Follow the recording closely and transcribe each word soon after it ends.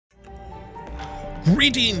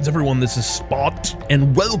Greetings everyone, this is Spot,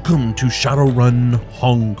 and welcome to Shadowrun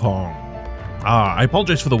Hong Kong. I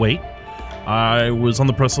apologize for the wait. I was on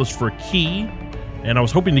the press list for a key, and I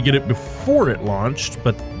was hoping to get it before it launched,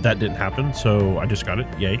 but that didn't happen, so I just got it,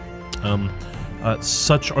 yay.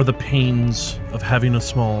 Such are the pains of having a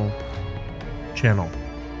small channel.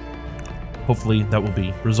 Hopefully that will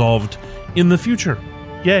be resolved in the future,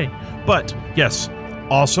 yay. But, yes,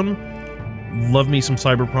 awesome. Love me some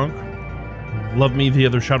Cyberpunk. Love me the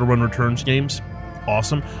other Shadowrun Returns games.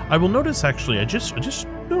 Awesome. I will notice, actually, I just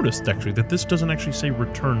noticed, actually, that this doesn't actually say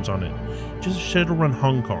Returns on it. Just Shadowrun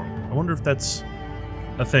Hong Kong. I wonder if that's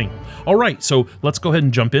a thing. All right, so let's go ahead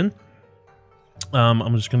and jump in.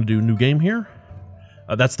 I'm just going to do new game here.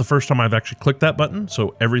 That's the first time I've actually clicked that button,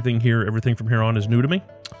 so everything from here on is new to me.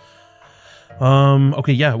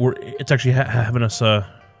 Okay, yeah, it's actually having us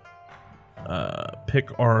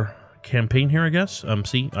pick our campaign here, I guess.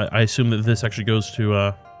 See, I assume that this actually goes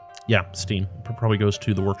to, yeah, Steam. Probably goes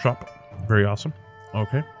to the workshop. Very awesome.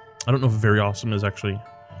 Okay. I don't know if very awesome is actually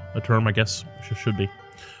a term, I guess. Should be.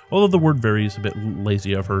 Although the word very is a bit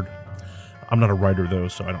lazy, I've heard. I'm not a writer, though,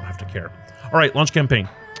 so I don't have to care. All right, launch campaign.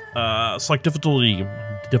 Select difficulty.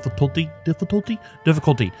 Set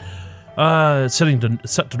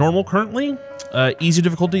to normal currently. Easy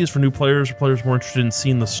difficulty is for new players or players more interested in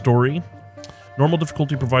seeing the story. Normal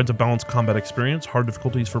difficulty provides a balanced combat experience. Hard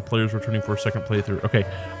difficulties for players returning for a second playthrough. Okay.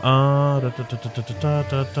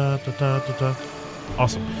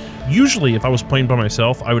 Awesome. Usually, if I was playing by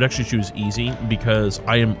myself, I would actually choose easy because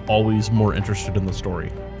I am always more interested in the story.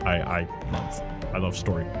 I love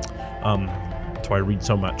story. That's why I read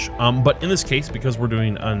so much. But in this case, because we're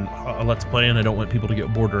doing a Let's Play and I don't want people to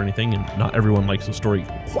get bored or anything, and not everyone likes the story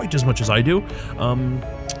quite as much as I do,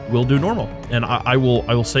 we'll do normal. And I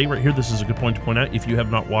will say right here, this is a good point to point out, if you have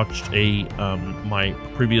not watched my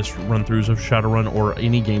previous run-throughs of Shadowrun or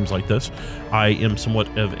any games like this, I am somewhat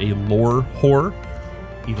of a lore whore,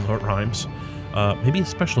 even though it rhymes. Maybe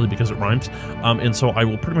especially because it rhymes. And so I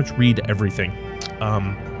will pretty much read everything.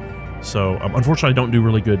 Unfortunately, I don't do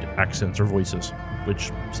really good accents or voices,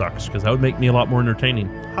 which sucks, because that would make me a lot more entertaining.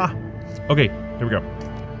 Ha! Okay, here we go.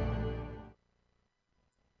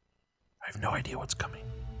 I have no idea what's coming.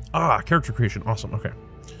 Ah, character creation. Awesome, okay.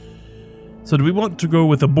 So do we want to go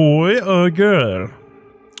with a boy or a girl?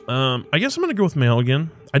 I guess I'm going to go with male again.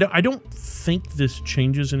 I don't think this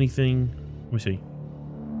changes anything. Let me see.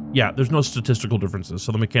 Yeah, there's no statistical differences,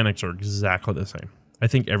 so the mechanics are exactly the same. I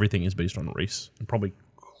think everything is based on race, and probably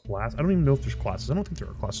class. I don't even know if there's classes. I don't think there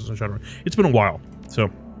are classes in Shadowrun. It's been a while. So,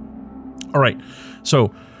 all right.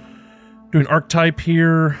 So, doing archetype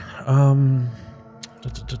here.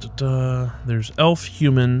 There's elf,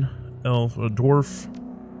 human, elf, dwarf,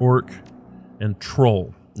 orc, and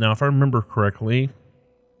troll. Now, if I remember correctly,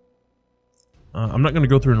 I'm not going to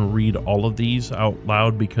go through and read all of these out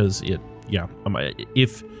loud because if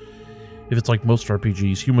it's like most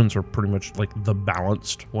RPGs, humans are pretty much like the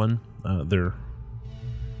balanced one. They're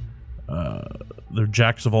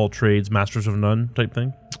jacks of all trades, masters of none type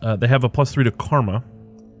thing. They have a +3 to karma.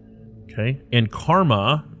 Okay, and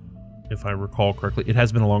karma, if I recall correctly, it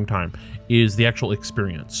has been a long time, is the actual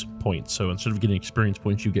experience points. So instead of getting experience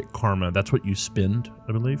points, you get karma. That's what you spend,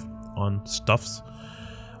 I believe, on stuffs.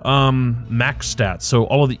 Max stats. So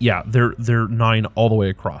all of the, yeah, they're 9 all the way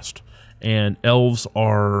across. And elves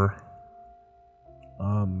are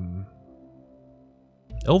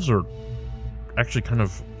actually kind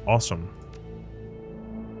of awesome.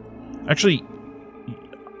 Actually,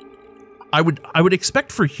 I would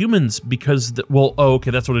expect for humans because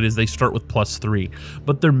okay, that's what it is. They start with +3,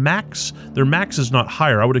 but their max is not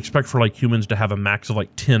higher. I would expect for like humans to have a max of like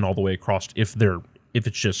 10 all the way across if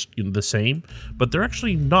it's just the same, but they're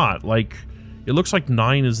actually not. Like, it looks like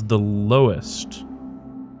 9 is the lowest.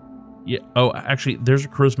 Yeah. Oh, actually, there's a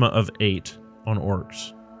charisma of 8 on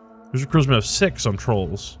orcs. There's a charisma of 6 on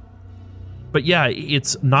trolls. But yeah,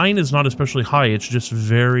 9 is not especially high. It's just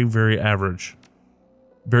very, very average.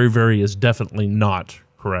 Very, very is definitely not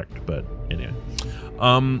correct, but anyway.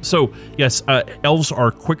 So yes, elves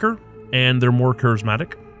are quicker and they're more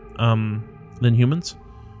charismatic than humans.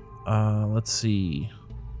 Let's see.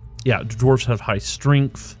 Yeah, dwarves have high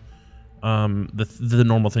strength. The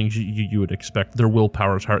normal things you would expect. Their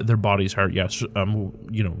willpower is higher. Their body's higher. Yes,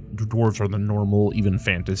 dwarves are the normal, even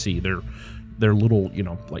fantasy. They're little,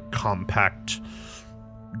 like compact,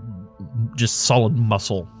 just solid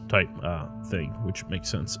muscle type thing, which makes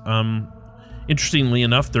sense. Interestingly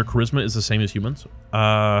enough, their charisma is the same as humans.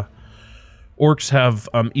 Orcs have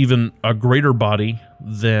even a greater body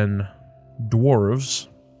than dwarves.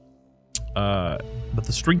 But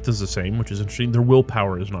the strength is the same, which is interesting. Their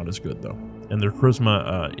willpower is not as good, though. and their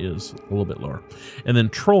charisma is a little bit lower. And then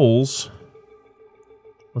trolls,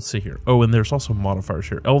 let's see here. Oh, and there's also modifiers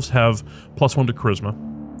here. Elves have +1 to charisma.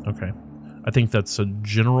 Okay. I think that's a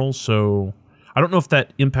general, so I don't know if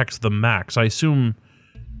that impacts the max. I assume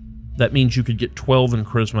that means you could get 12 in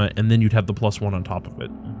charisma, and then you'd have the +1 on top of it.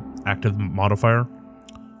 Active modifier.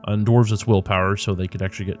 On dwarves, it's willpower, so they could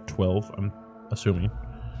actually get 12, I'm assuming.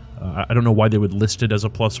 I don't know why they would list it as a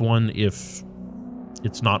 +1 if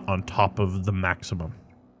it's not on top of the maximum.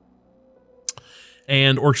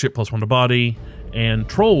 And orcs get +1 to body, and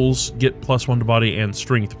trolls get +1 to body and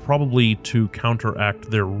strength, probably to counteract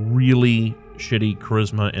their really shitty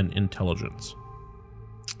charisma and intelligence.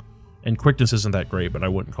 And quickness isn't that great, but I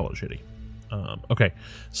wouldn't call it shitty. Okay,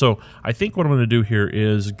 so I think what I'm going to do here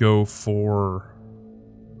is go for...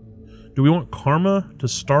 Do we want karma to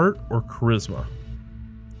start or charisma?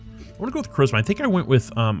 I want to go with charisma. I think I went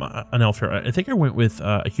with an elf here. I think I went with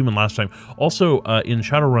a human last time. Also, in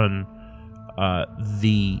Shadowrun,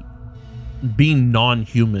 the being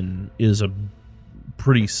non-human is a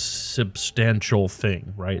pretty substantial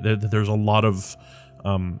thing, right? There's a lot of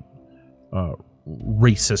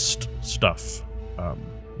racist stuff,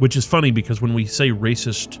 which is funny because when we say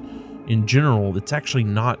racist in general, it's actually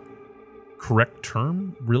not correct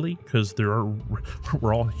term, really, because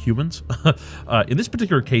we're all humans. In this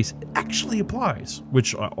particular case, it actually applies.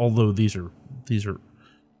 Which, although these are,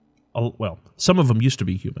 well, some of them used to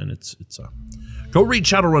be human. It's go read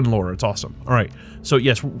Shadowrun lore. It's awesome. All right, so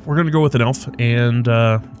yes, we're gonna go with an elf. And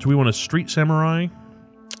do we want a street samurai,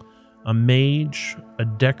 a mage, a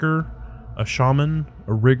decker, a shaman,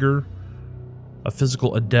 a rigger, a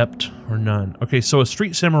physical adept, or none? Okay, so a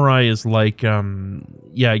street samurai is like,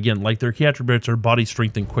 yeah, again, like their key attributes are body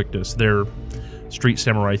strength and quickness. They're street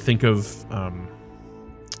samurai. Think of,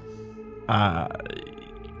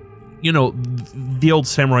 you know, the old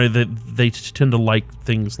samurai that they tend to like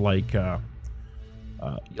things like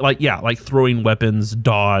throwing weapons,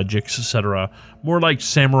 dodge, etc. More like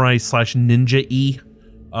samurai / ninja-y,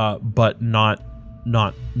 but not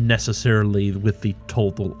necessarily with the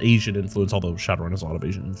total Asian influence, although Shadowrun has a lot of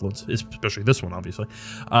Asian influence, especially this one, obviously.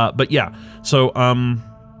 But yeah, so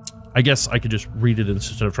I guess I could just read it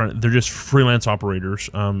instead of trying. They're just freelance operators.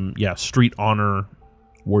 Yeah, street honor,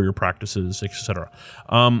 warrior practices, etc.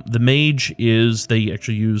 The mage is, they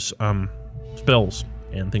actually use spells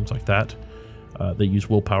and things like that. They use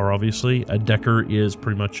willpower, obviously. A decker is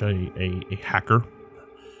pretty much a hacker,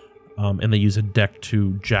 and they use a deck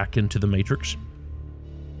to jack into the matrix.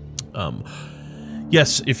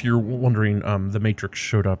 Yes, if you're wondering, the Matrix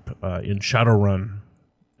showed up in Shadowrun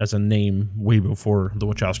as a name way before the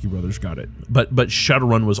Wachowski brothers got it. But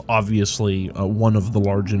Shadowrun was obviously one of the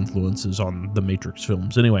large influences on the Matrix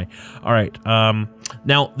films. Anyway, all right.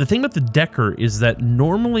 Now, the thing about the Decker is that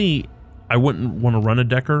normally I wouldn't want to run a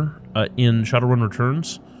Decker in Shadowrun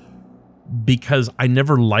Returns, because I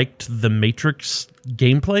never liked the Matrix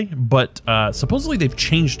gameplay, but supposedly they've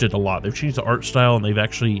changed it a lot. They've changed the art style, and they've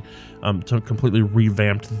actually completely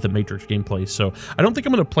revamped the Matrix gameplay. So I don't think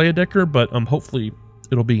I'm going to play a Decker, but hopefully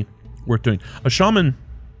it'll be worth doing. A Shaman,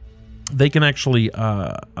 they can actually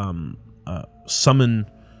summon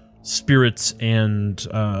spirits and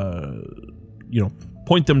you know,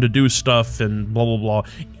 point them to do stuff and blah blah blah.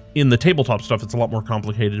 In the tabletop stuff, it's a lot more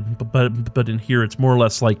complicated, but in here, it's more or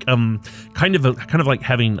less like kind of like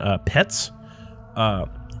having pets,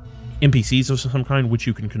 NPCs of some kind, which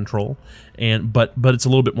you can control, and but it's a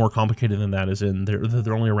little bit more complicated than that. As in,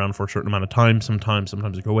 they're only around for a certain amount of time. Sometimes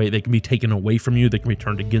they go away. They can be taken away from you. They can be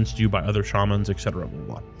turned against you by other shamans, etc.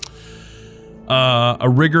 Blah blah. A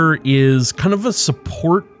rigger is kind of a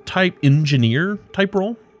support type, engineer type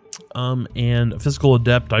role. And a physical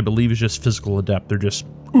adept, I believe, is just physical adept. They're just,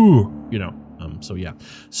 ooh, you know. So yeah.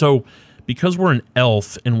 So because we're an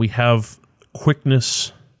elf and we have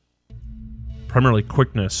quickness, primarily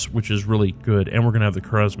quickness, which is really good, and we're gonna have the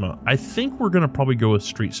charisma, I think we're gonna probably go with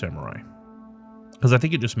street samurai, because I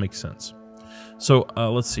think it just makes sense. So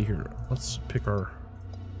let's see here. Let's pick our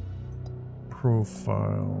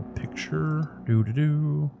profile picture.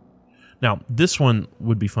 Now this one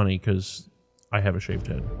would be funny because I have a shaved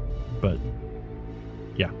head, but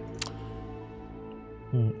yeah.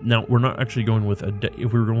 Now we're not actually going with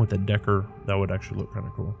if we were going with a Decker, that would actually look kind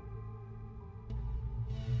of cool.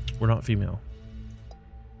 We're not female.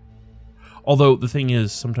 Although the thing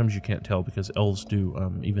is, sometimes you can't tell because elves do,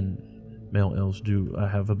 even male elves do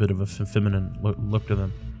have a bit of a feminine look to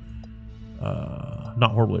them.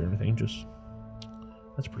 Not horribly or anything, just,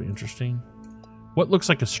 that's pretty interesting. What looks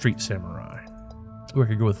like a street samurai? Ooh, I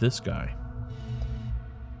could go with this guy.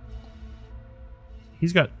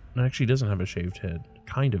 He's got, actually doesn't have a shaved head.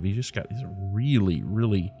 kind of. He's just got these really,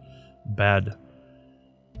 really bad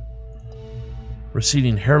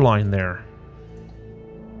receding hairline there.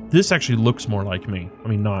 This actually looks more like me. I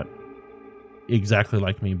mean, not exactly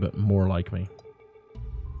like me, but more like me.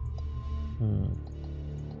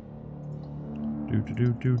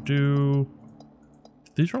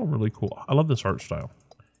 These are all really cool. I love this art style.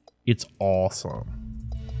 It's awesome.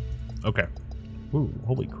 Okay. Ooh,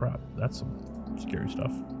 holy crap. That's some scary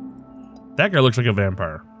stuff. That guy looks like a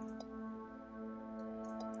vampire.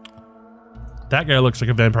 That guy looks like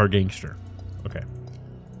a vampire gangster. Okay.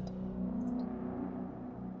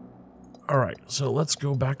 All right, so let's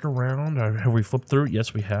go back around. Have we flipped through?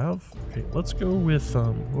 Yes, we have. Okay, let's go with,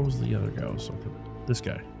 what was the other guy? This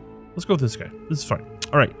guy. Let's go with this guy. This is fine.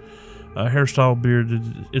 All right. Hairstyle, beard,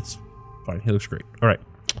 it's fine. He looks great. All right.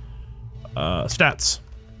 Stats.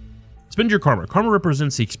 Spend your karma. Karma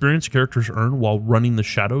represents the experience characters earn while running the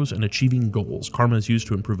shadows and achieving goals. Karma is used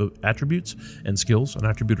to improve attributes and skills. An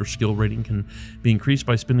attribute or skill rating can be increased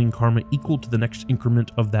by spending karma equal to the next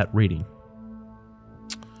increment of that rating.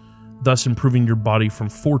 Thus, improving your body from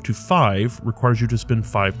 4 to 5 requires you to spend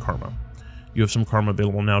 5 karma. You have some karma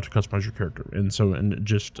available now to customize your character. And so, and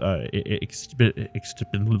just expanding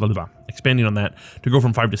on that, to go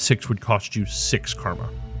from 5 to 6 would cost you 6 karma,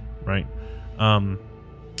 right?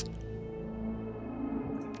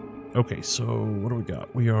 Okay, so what do we got?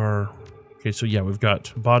 Okay, so yeah, we've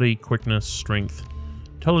got body, quickness, strength,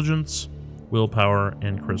 intelligence, willpower,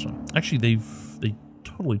 and charisma. Actually, they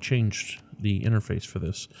totally changed the interface for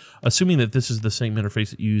this, assuming that this is the same interface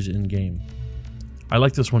that you use in game. I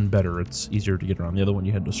like this one better. It's easier to get around. The other one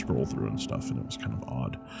you had to scroll through and stuff, and it was kind of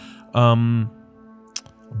odd.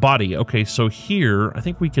 Body. Okay, so here I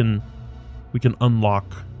think we can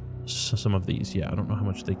unlock some of these. Yeah, I don't know how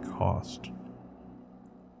much they cost.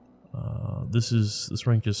 This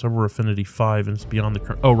rank is Cyberware Affinity 5, and it's beyond the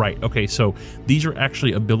current. Oh, right. Okay, so these are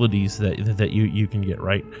actually abilities that you can get,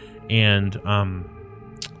 right? And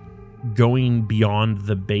going beyond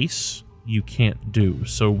the base you can't do.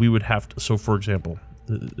 So we would have to, so for example,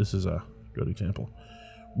 this is a good example.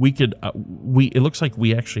 We could it looks like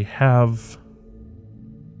we actually have,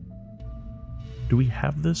 do we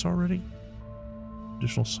have this already?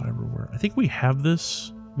 Additional cyberware. I think we have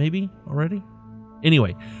this maybe already.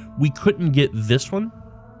 Anyway, we couldn't get this one,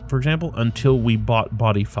 for example, until we bought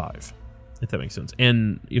body 5, if that makes sense.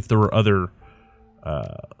 And if there were other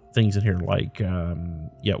things in here, like,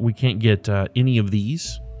 yeah, we can't get any of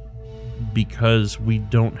these because we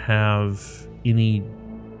don't have any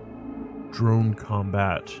drone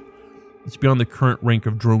combat. It's beyond the current rank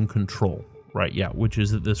of drone control, right? Yeah, which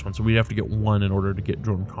is this one. So we have to get 1 in order to get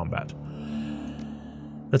drone combat.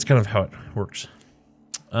 That's kind of how it works.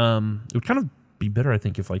 It would kind of be better, I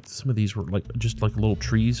think, if like some of these were like just like little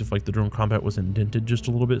trees, if like the drone combat was indented just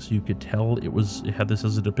a little bit so you could tell it had this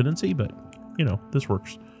as a dependency, but you know, this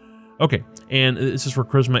works. Okay, and this is for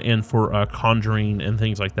charisma and for conjuring and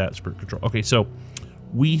things like that, spirit control. Okay, so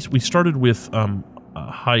we started with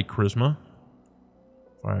high charisma,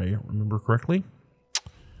 if I remember correctly.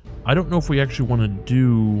 I don't know if we actually want to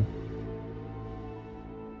do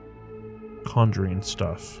conjuring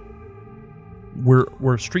stuff.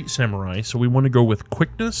 We're street samurai, so we want to go with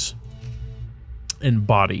quickness and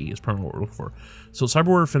body is probably what we're looking for. So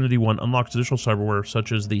Cyberware Affinity 1 unlocks additional cyberware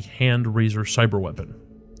such as the hand razor cyber weapon.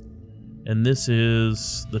 And this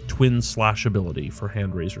is the twin slash ability for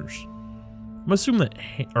hand razors. I'm assuming that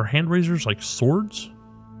are hand razors like swords?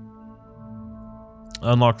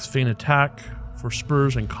 Unlocks feint attack for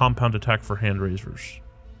spurs and compound attack for hand razors.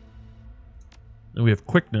 Then we have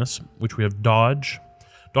quickness, which we have dodge.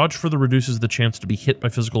 Dodge further reduces the chance to be hit by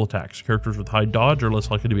physical attacks. Characters with high dodge are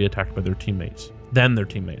less likely to be attacked by their teammates.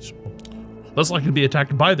 Less likely to be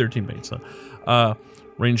attacked by their teammates.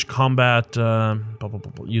 Ranged combat,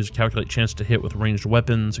 use calculate chance to hit with ranged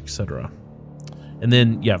weapons, etc. And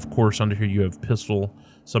then, yeah, of course, under here you have pistol,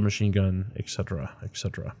 submachine gun, etc.,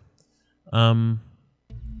 etc.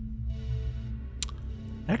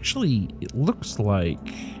 Actually, it looks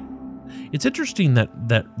like it's interesting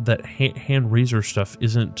that hand razor stuff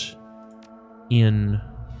isn't in.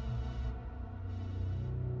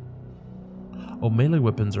 Oh, melee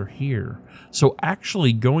weapons are here. So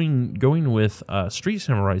actually, going with street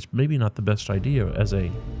samurai is maybe not the best idea as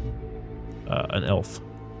a an elf.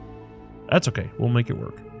 That's okay. We'll make it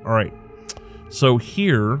work. All right. So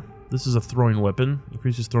here, this is a throwing weapon.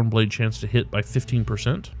 Increases thrown blade chance to hit by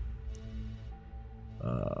 15%.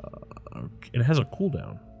 It has a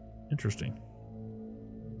cooldown. Interesting.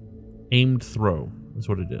 Aimed throw is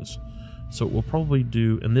what it is. So we'll probably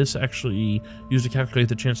do, and this actually used to calculate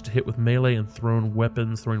the chance to hit with melee and thrown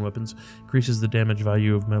weapons. Throwing weapons increases the damage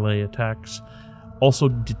value of melee attacks. Also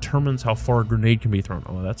determines how far a grenade can be thrown.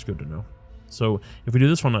 Oh, that's good to know. So if we do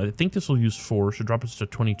this one, I think this will use 4. Should drop us to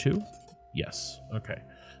 22. Yes. Okay.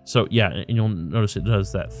 So yeah, and you'll notice it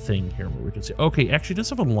does that thing here where we can see. Okay, actually, it does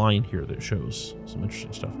have a line here that shows some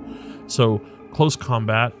interesting stuff. So close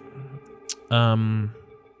combat.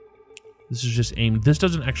 This is just aimed. This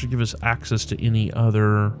doesn't actually give us access to any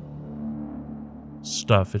other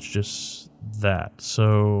stuff. It's just that.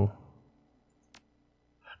 So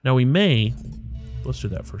now we may, let's do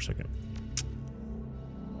that for a second.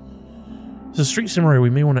 So Street Samurai, we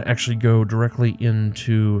may want to actually go directly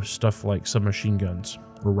into stuff like submachine guns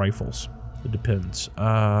or rifles. It depends.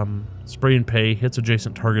 Spray and pay hits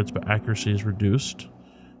adjacent targets, but accuracy is reduced.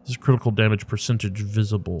 This is critical damage percentage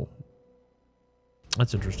visible.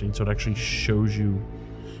 That's interesting. So it actually shows you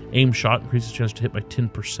aim shot increases chance to hit by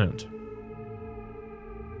 10%.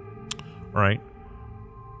 All right.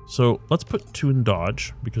 So let's put 2 in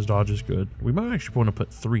dodge because dodge is good. We might actually want to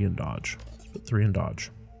put 3 in dodge. Let's put 3 in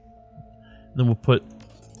dodge. And then we'll put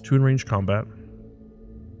 2 in range combat.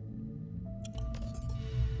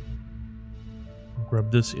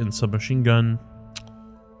 Grab this in submachine gun.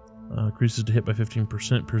 Increases to hit by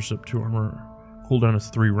 15%. Pierces up 2 armor. Cooldown is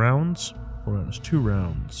 3 rounds. Cooldown is 2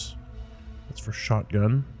 rounds. That's for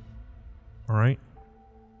shotgun. All right.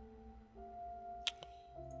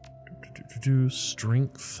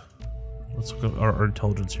 Strength. Let's look at our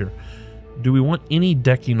intelligence here. Do we want any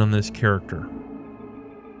decking on this character?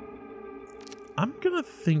 I'm gonna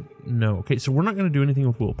think no. Okay, so we're not gonna do anything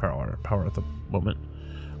with willpower at the moment.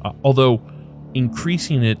 Although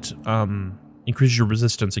increasing it increases your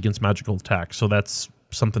resistance against magical attacks, so that's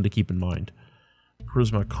something to keep in mind.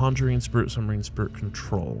 Charisma, conjuring, spirit summoning, spirit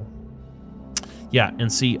control. Yeah,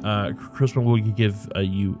 and see, charisma will give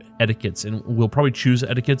you etiquettes, and we'll probably choose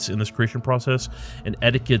etiquettes in this creation process. And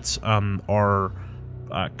etiquettes are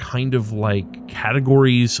kind of like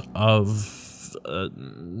categories of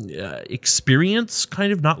experience,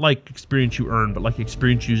 kind of, not like experience you earn, but like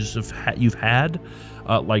experience you've had,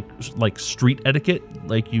 like street etiquette.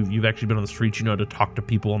 Like you've actually been on the streets, you know how to talk to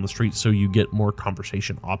people on the street, so you get more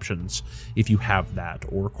conversation options if you have that,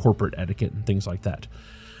 or corporate etiquette and things like that.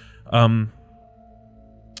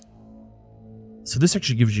 So this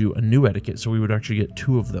actually gives you a new etiquette, so we would actually get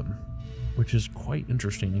 2 of them, which is quite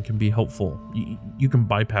interesting and can be helpful. You can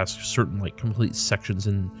bypass certain like complete sections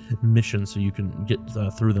and missions, so you can get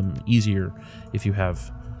through them easier if you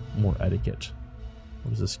have more etiquette. What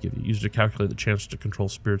does this give you? Use it to calculate the chance to control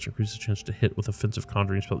spirits, increase the chance to hit with offensive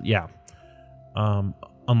conjuring spell. Yeah.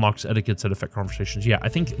 Unlocks etiquettes that affect conversations. Yeah, I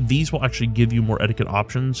think these will actually give you more etiquette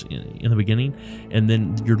options in the beginning, and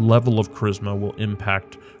then your level of charisma will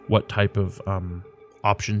impact what type of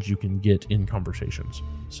options you can get in conversations.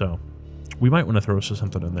 So we might want to throw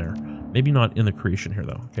something in there. Maybe not in the creation here,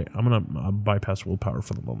 though. Okay, I'm going to bypass willpower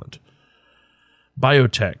for the moment.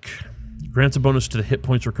 Biotech. Grants a bonus to the hit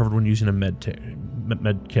points recovered when using a med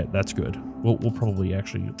kit. That's good. We'll probably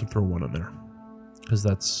actually throw 1 in there, because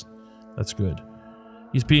that's good.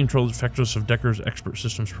 He's being controlled effectiveness of Decker's expert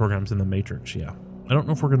systems programs in the Matrix. Yeah. I don't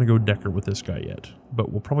know if we're going to go Decker with this guy yet,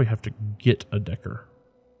 but we'll probably have to get a Decker.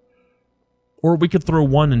 Or we could throw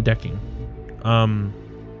 1 in decking.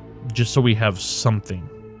 Just so we have something.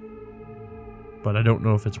 But I don't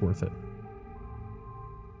know if it's worth it.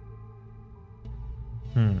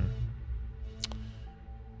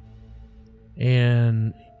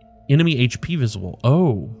 And enemy HP visible.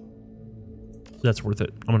 Oh. That's worth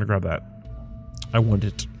it. I'm going to grab that. I want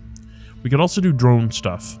it. We could also do drone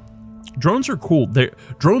stuff. Drones are cool.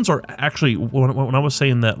 Drones are actually, when I was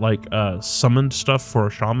saying that like summoned stuff for a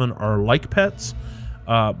shaman are like pets,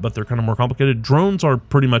 but they're kind of more complicated. Drones are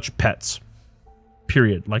pretty much pets.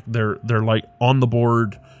 Period. Like they're like on the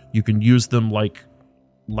board. You can use them like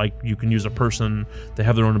you can use a person. They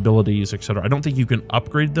have their own abilities, etc. I don't think you can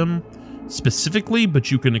upgrade them specifically,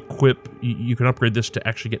 but you can you can upgrade this to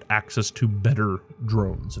actually get access to better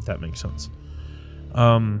drones, if that makes sense.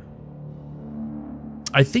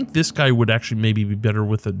 I think this guy would actually maybe be better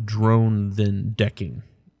with a drone than decking,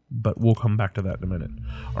 but we'll come back to that in a minute.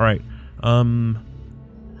 All right. I'm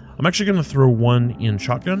actually going to throw 1 in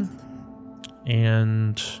shotgun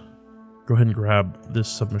and go ahead and grab this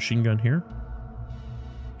submachine gun here,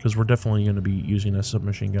 because we're definitely going to be using a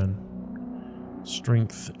submachine gun.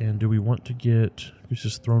 Strength, and do we want to get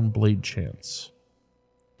this thrown blade chance?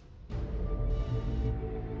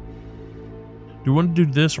 Do we want to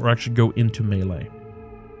do this or actually go into melee?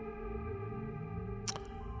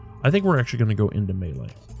 I think we're actually going to go into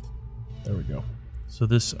melee. There we go. So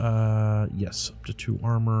this, yes, up to 2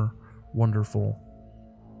 armor. Wonderful.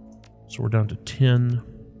 So we're down to 10.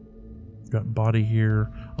 Got body here.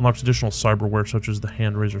 Unlocks additional cyberware such as the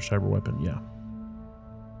hand razor cyber weapon. Yeah.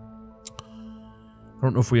 I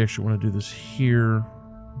don't know if we actually want to do this here.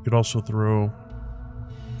 We could also throw...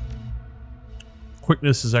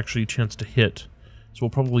 Quickness is actually a chance to hit. So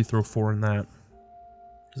we'll probably throw 4 in that.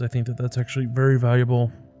 Because I think that that's actually very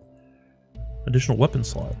valuable. Additional weapon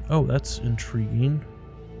slot. Oh, that's intriguing.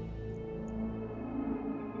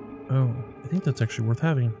 Oh, I think that's actually worth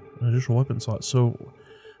having. An additional weapon slot. So,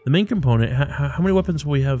 the main component, how many weapons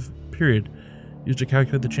will we have, period? Used to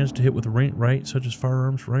calculate the chance to hit with rank, right, such as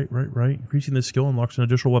firearms, right. Increasing this skill unlocks an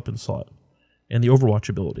additional weapon slot. And the Overwatch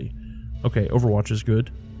ability. Okay, Overwatch is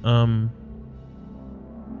good.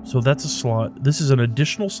 So that's a slot. This is an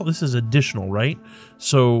additional slot. This is additional, right?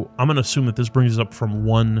 So I'm going to assume that this brings us up from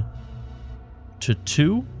 1 to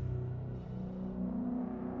 2.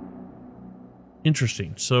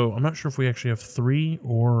 Interesting. So I'm not sure if we actually have 3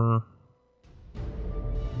 or...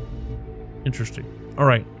 Interesting. All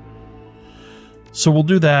right. So we'll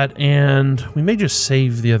do that, and we may just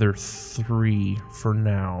save the other 3 for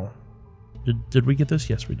now. Did we get this?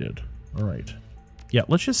 Yes, we did. All right. Yeah,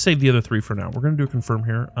 let's just save the other 3 for now. We're going to do a confirm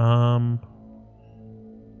here.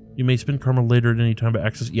 You may spend karma later at any time by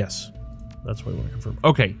access. Yes, that's what I want to confirm.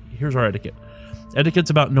 Okay, here's our etiquette. Etiquette's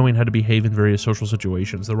about knowing how to behave in various social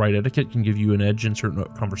situations. The right etiquette can give you an edge in certain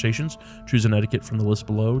conversations. Choose an etiquette from the list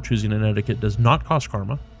below. Choosing an etiquette does not cost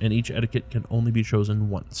karma, and each etiquette can only be chosen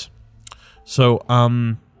once. So,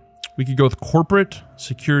 we could go with corporate,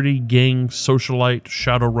 security, gang, socialite,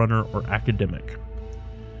 shadowrunner, or academic.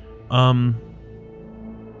 I'm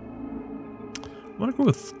gonna go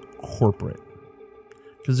with corporate,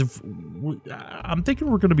 because I'm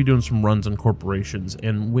thinking we're going to be doing some runs in corporations,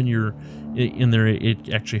 and when you're in there,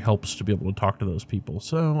 it actually helps to be able to talk to those people.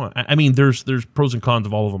 So, I mean, there's pros and cons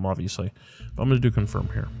of all of them, obviously. But I'm going to do confirm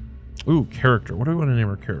here. Ooh, character. What do we want to name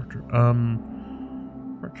our character?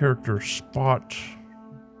 Our character Spot.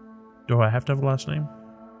 Do I have to have a last name?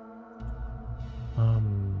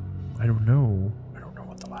 I don't know. I don't know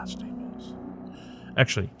what the last name is.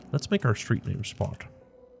 Actually, let's make our street name Spot.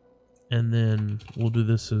 And then we'll do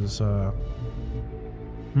this as,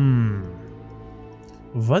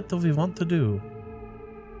 what do we want to do?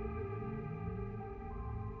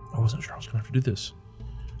 I wasn't sure I was going to have to do this.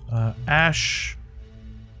 Ash.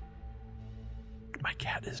 My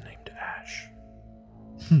cat is named Ash.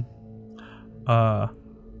 I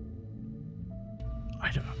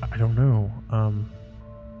don't know.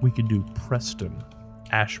 We could do Preston.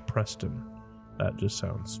 Ash Preston. That just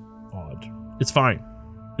sounds odd. It's fine.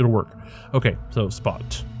 It'll work. Okay, so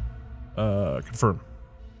Spot. Confirm.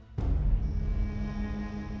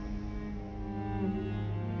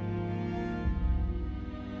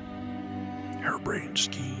 Hairbrained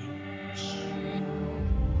schemes.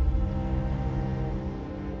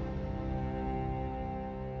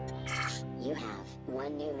 You have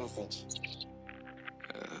one new message.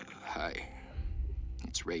 Hi.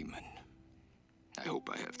 It's Raymond. I hope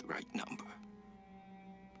I have the right number.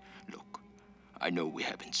 Look, I know we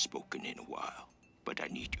haven't spoken in a while, but I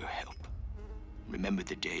need your help. Remember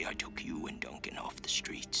the day I took you and Duncan off the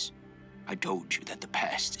streets? I told you that the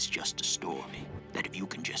past is just a story, that if you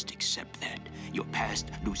can just accept that, your past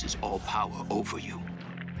loses all power over you.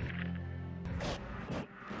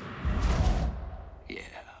 Yeah.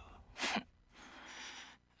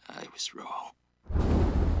 I was wrong.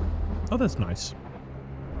 Oh, that's nice.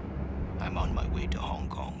 I'm on my way to Hong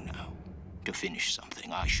Kong now, to finish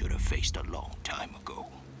something I should have faced a long time ago.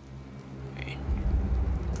 And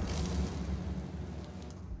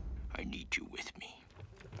I need you with me.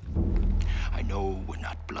 I know we're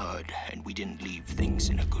not blood, and we didn't leave things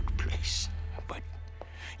in a good place, but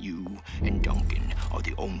you and Duncan are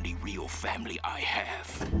the only real family I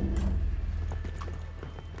have.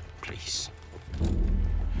 Please,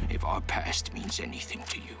 if our past means anything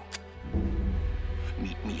to you,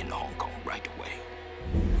 meet me in Hong Kong right away.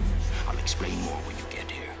 I'll explain more when you get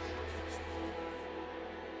here.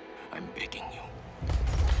 I'm begging you.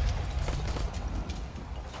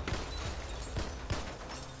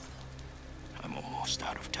 I'm almost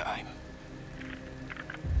out of time.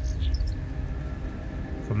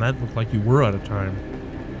 From that, looked like you were out of time.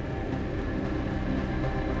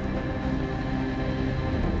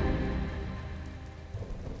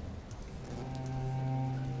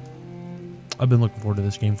 I've been looking forward to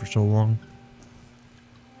this game for so long.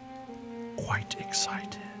 Quite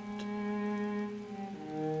excited.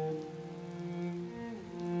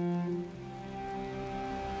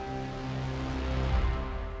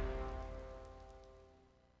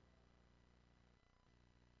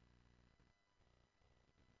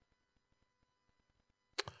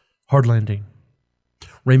 Hard landing.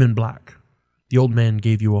 Raymond Black. The old man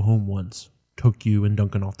gave you a home once, took you and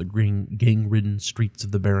Duncan off the gang-ridden streets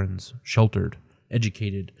of the Barrens, sheltered,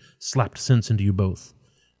 educated, slapped sense into you both,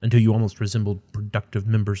 until you almost resembled productive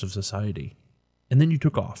members of society. And then you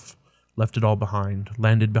took off, left it all behind,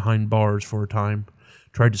 landed behind bars for a time,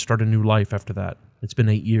 tried to start a new life after that. It's been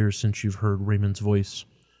 8 years since you've heard Raymond's voice,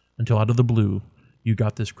 until out of the blue, you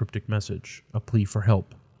got this cryptic message, a plea for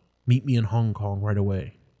help. Meet me in Hong Kong right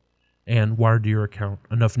away. And wired to your account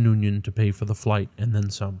enough Noonien to pay for the flight and then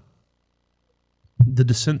some. The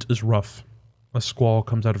descent is rough. A squall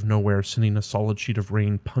comes out of nowhere, sending a solid sheet of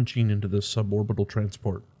rain punching into this suborbital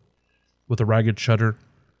transport. With a ragged shudder,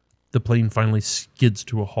 the plane finally skids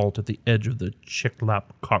to a halt at the edge of the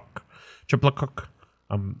Chiplakok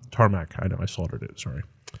tarmac. I know I slaughtered it, sorry.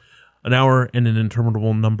 An hour and an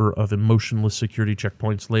interminable number of emotionless security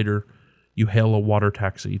checkpoints later, you hail a water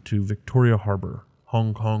taxi to Victoria Harbor.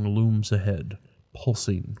 Hong Kong looms ahead,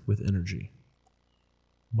 pulsing with energy.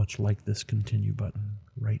 Much like this continue button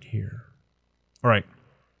right here. All right.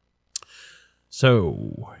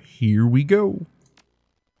 So, here we go.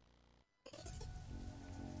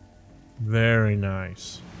 Very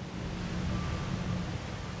nice.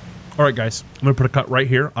 All right, guys. I'm going to put a cut right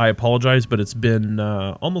here. I apologize, but it's been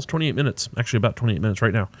almost 28 minutes. Actually, about 28 minutes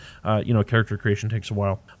right now. You know, character creation takes a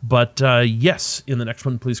while. But yes, in the next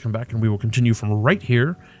one, please come back and we will continue from right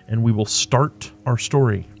here and we will start our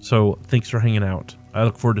story. So thanks for hanging out. I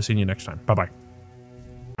look forward to seeing you next time. Bye-bye.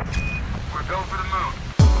 We're going for the moon.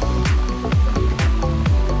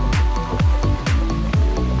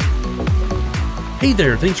 Hey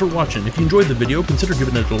there, thanks for watching. If you enjoyed the video, consider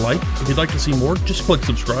giving it a like. If you'd like to see more, just click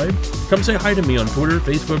subscribe. Come say hi to me on Twitter,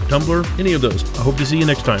 Facebook, Tumblr, any of those. I hope to see you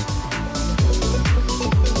next time.